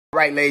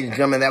Right, ladies and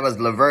gentlemen, that was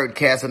Lavert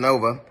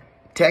Casanova.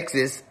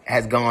 Texas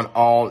has gone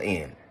all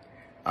in.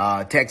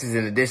 Texas,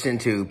 in addition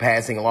to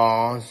passing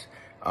laws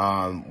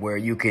where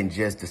you can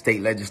just, the state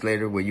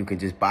legislature, where you can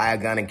just buy a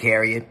gun and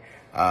carry it,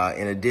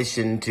 in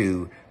addition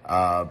to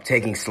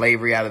taking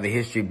slavery out of the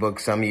history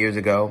books some years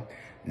ago,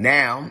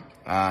 now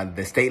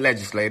the state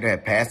legislature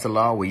have passed a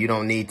law where you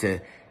don't need to,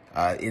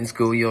 in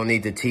school, you don't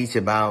need to teach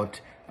about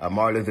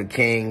Martin Luther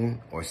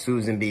King or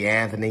Susan B.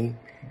 Anthony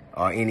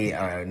or any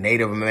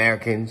Native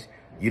Americans.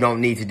 You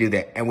don't need to do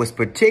that. And what's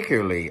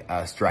particularly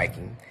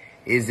striking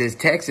is that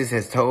Texas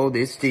has told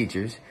its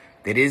teachers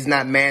that it is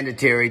not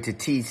mandatory to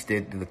teach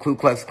that the Ku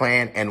Klux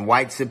Klan and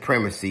white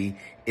supremacy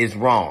is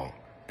wrong,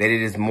 that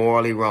it is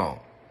morally wrong.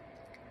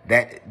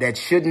 That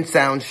shouldn't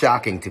sound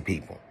shocking to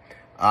people.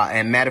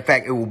 And matter of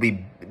fact, it will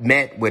be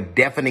met with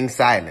deafening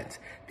silence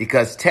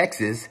because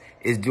Texas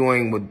is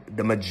doing what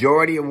the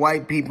majority of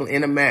white people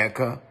in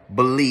America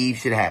believe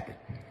should happen.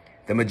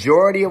 The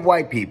majority of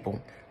white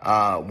people,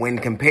 when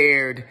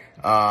compared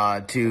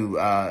to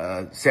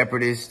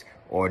separatists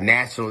or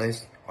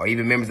nationalists or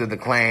even members of the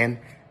Klan,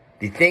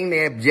 the thing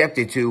they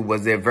objected to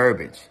was their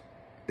verbiage.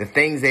 The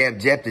things they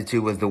objected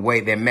to was the way,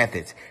 their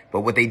methods.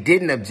 But what they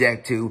didn't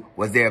object to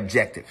was their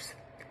objectives.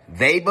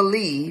 They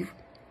believe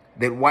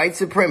that white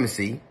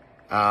supremacy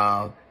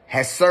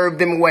has served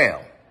them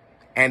well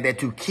and that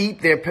to keep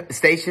their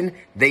station,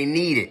 they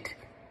need it.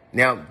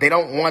 Now, they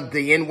don't want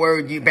the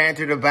N-word you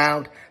bantered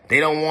about. They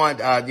don't want,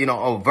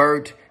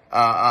 overt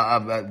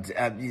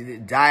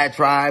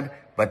diatribe,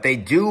 but they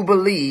do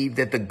believe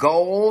that the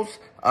goals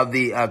of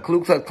the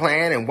Ku Klux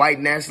Klan and white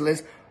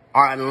nationalists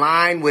are in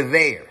line with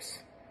theirs.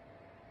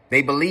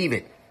 They believe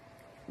it.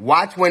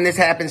 Watch when this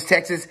happens.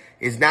 Texas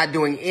is not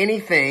doing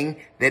anything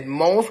that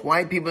most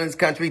white people in this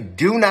country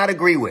do not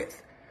agree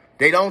with.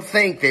 They don't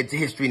think that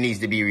history needs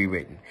to be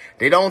rewritten.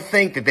 They don't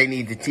think that they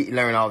need to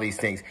learn all these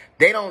things.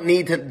 They don't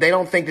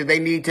think that they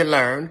need to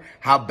learn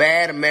how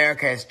bad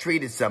America has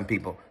treated some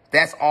people.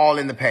 That's all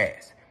in the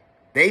past.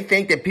 They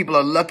think that people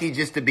are lucky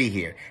just to be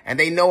here. And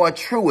they know a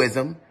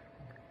truism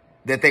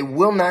that they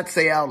will not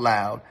say out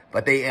loud,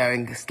 but they are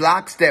in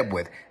lockstep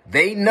with.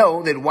 They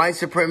know that white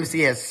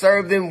supremacy has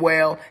served them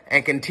well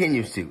and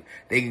continues to.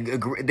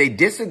 They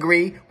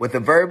disagree with the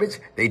verbiage.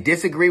 They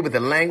disagree with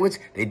the language.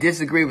 They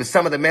disagree with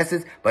some of the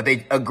methods, but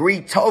they agree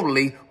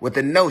totally with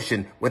the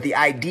notion, with the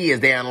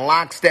ideas. They are in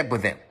lockstep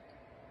with them.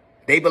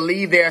 They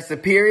believe they are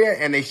superior,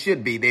 and they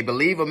should be. They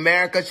believe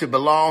America should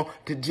belong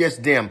to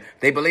just them.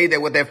 They believe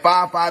that what their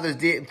forefathers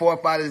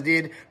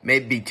did may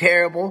be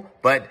terrible,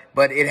 but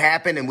it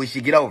happened and we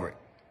should get over it.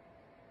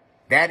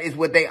 That is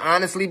what they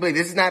honestly believe.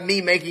 This is not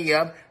me making it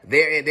up.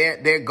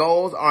 Their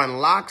goals are in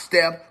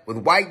lockstep with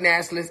white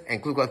nationalists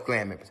and Ku Klux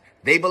Klan members.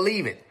 They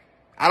believe it.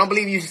 I don't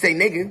believe you should say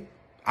nigga.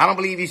 I don't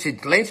believe you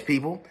should lynch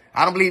people.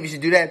 I don't believe you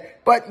should do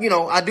that. But,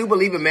 I do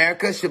believe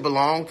America should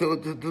belong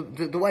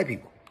to white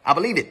people. I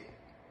believe it.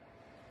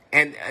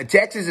 And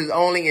Texas is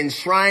only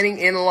enshrining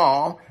in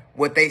law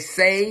what they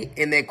say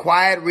in their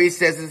quiet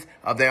recesses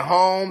of their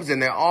homes and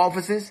their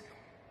offices,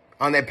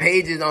 on their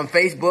pages on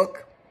Facebook.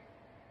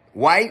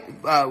 White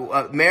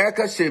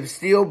America should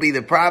still be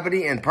the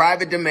property and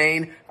private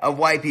domain of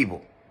white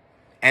people.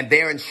 And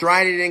they're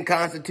enshrining it in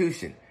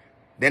Constitution.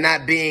 They're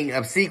not being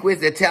obsequious.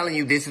 They're telling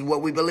you this is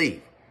what we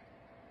believe.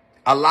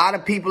 A lot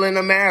of people in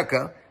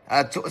America,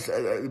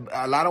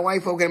 a lot of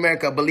white folk in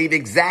America believe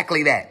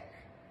exactly that.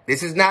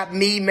 This is not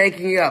me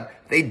making it up.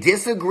 They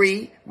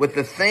disagree with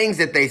the things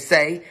that they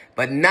say,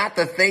 but not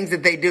the things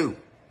that they do.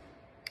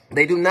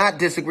 They do not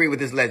disagree with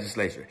this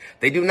legislature.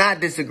 They do not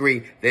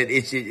disagree that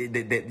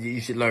that you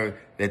should learn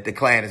that the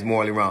Klan is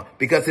morally wrong.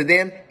 Because to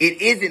them,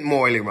 it isn't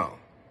morally wrong.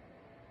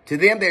 To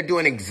them, they're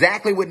doing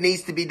exactly what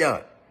needs to be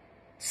done.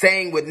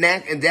 Saying what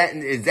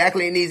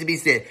exactly it needs to be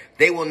said.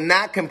 They will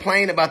not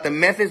complain about the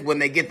methods when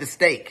they get the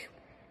stake.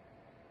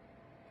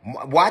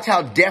 Watch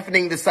how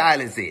deafening the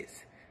silence is.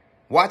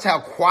 Watch how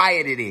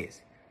quiet it is.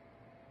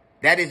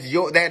 That is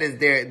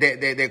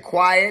their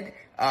quiet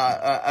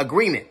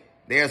agreement.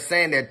 They are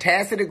saying their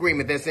tacit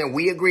agreement. They're saying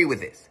we agree with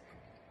this.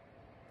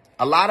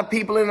 A lot of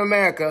people in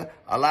America,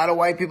 a lot of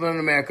white people in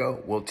America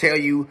will tell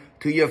you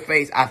to your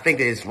face, I think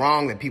that it's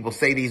wrong that people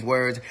say these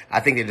words. I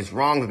think that it's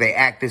wrong that they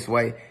act this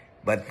way.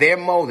 But their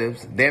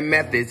motives, their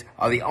methods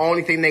are the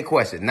only thing they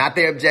question, not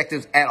their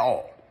objectives at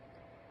all.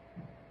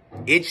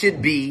 It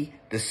should be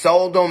the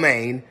sole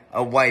domain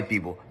of white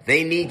people.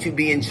 They need to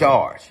be in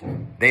charge.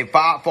 Their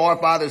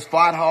forefathers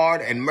fought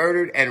hard and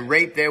murdered and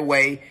raped their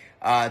way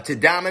to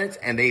dominance,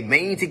 and they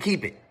mean to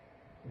keep it.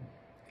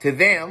 To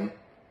them,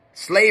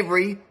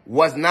 slavery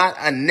was not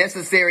a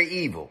necessary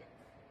evil.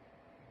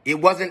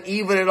 It wasn't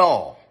evil at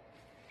all.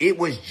 It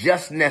was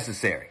just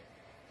necessary.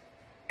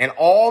 And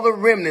all the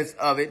remnants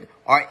of it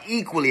are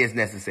equally as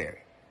necessary.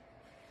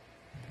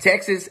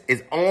 Texas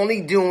is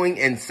only doing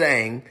and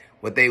saying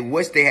what they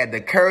wish they had the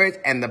courage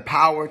and the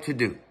power to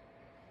do.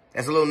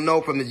 That's a little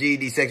note from the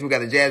GED section. We got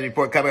the Jazz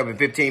Report coming up in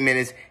 15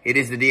 minutes. It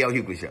is the D.L.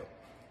 Hughley Show.